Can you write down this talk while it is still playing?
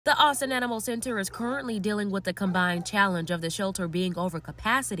The Austin Animal Center is currently dealing with the combined challenge of the shelter being over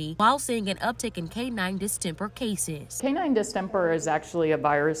capacity while seeing an uptick in canine distemper cases. Canine distemper is actually a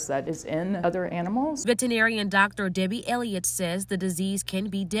virus that is in other animals. Veterinarian Dr. Debbie Elliott says the disease can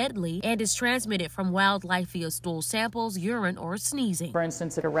be deadly and is transmitted from wildlife via stool samples, urine, or sneezing. For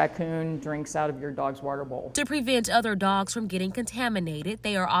instance, if a raccoon drinks out of your dog's water bowl. To prevent other dogs from getting contaminated,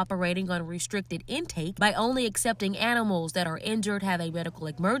 they are operating on restricted intake by only accepting animals that are injured, have a medical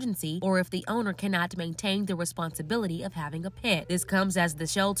emergency, or if the owner cannot maintain the responsibility of having a pet. This comes as the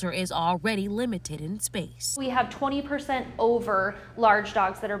shelter is already limited in space. We have 20% over large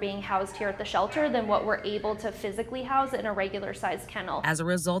dogs that are being housed here at the shelter than what we're able to physically house in a regular sized kennel. As a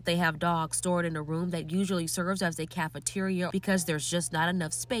result, they have dogs stored in a room that usually serves as a cafeteria because there's just not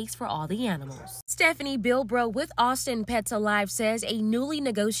enough space for all the animals. Stephanie Bilbro with Austin Pets Alive says a newly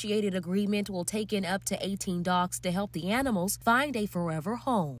negotiated agreement will take in up to 18 dogs to help the animals find a forever home.